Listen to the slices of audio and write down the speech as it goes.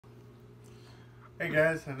Hey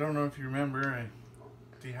guys, I don't know if you remember, I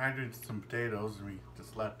dehydrated some potatoes and we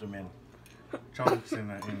just left them in chunks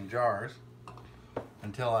in jars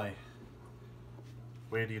until I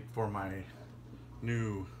waited for my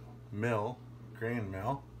new grain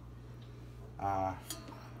mill, and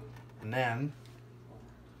then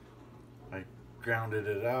I ground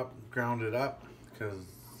it up because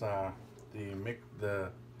the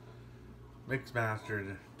mix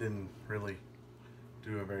master didn't really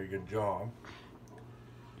do a very good job.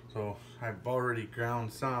 So I've already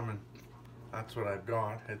ground some, and that's what I've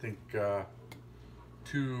got. I think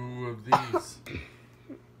 2 of these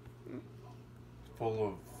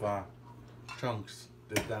full of chunks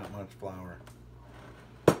did that much flour.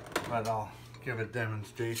 But I'll give a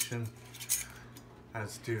demonstration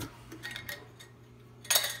as to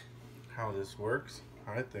how this works.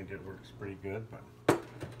 I think it works pretty good, but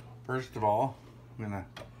first of all, I'm gonna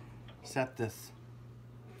set this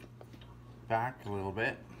back a little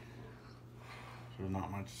bit so there's not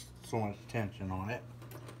so much tension on it.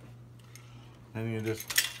 Then you just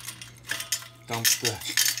dump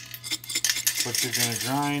what you're gonna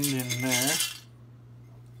grind in there,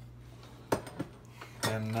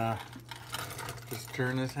 and just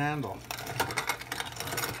turn this handle.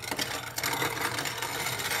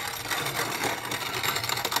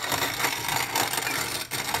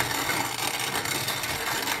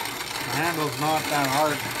 The handle's not that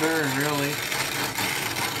hard to turn, really.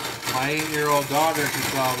 My 8-year-old daughter could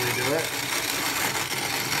probably do it.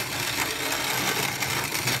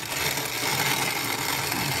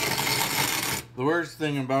 The worst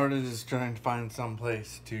thing about it is trying to find some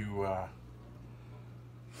place to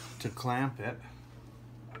clamp it.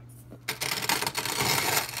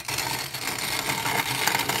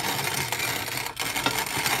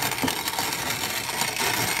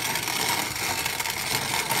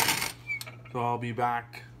 So I'll be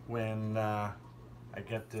back when I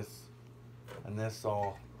get this and this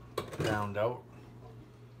all ground out.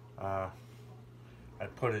 I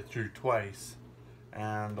put it through twice,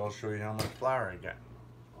 and I'll show you how much flour I get.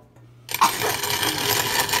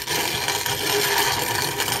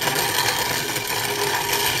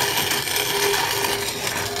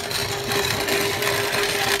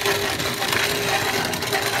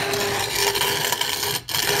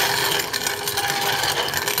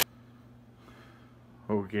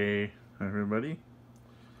 Okay, everybody,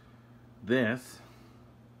 this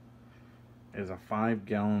is a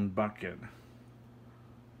 5-gallon bucket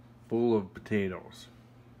full of potatoes.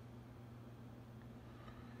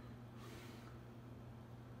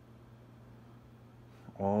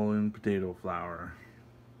 All in potato flour.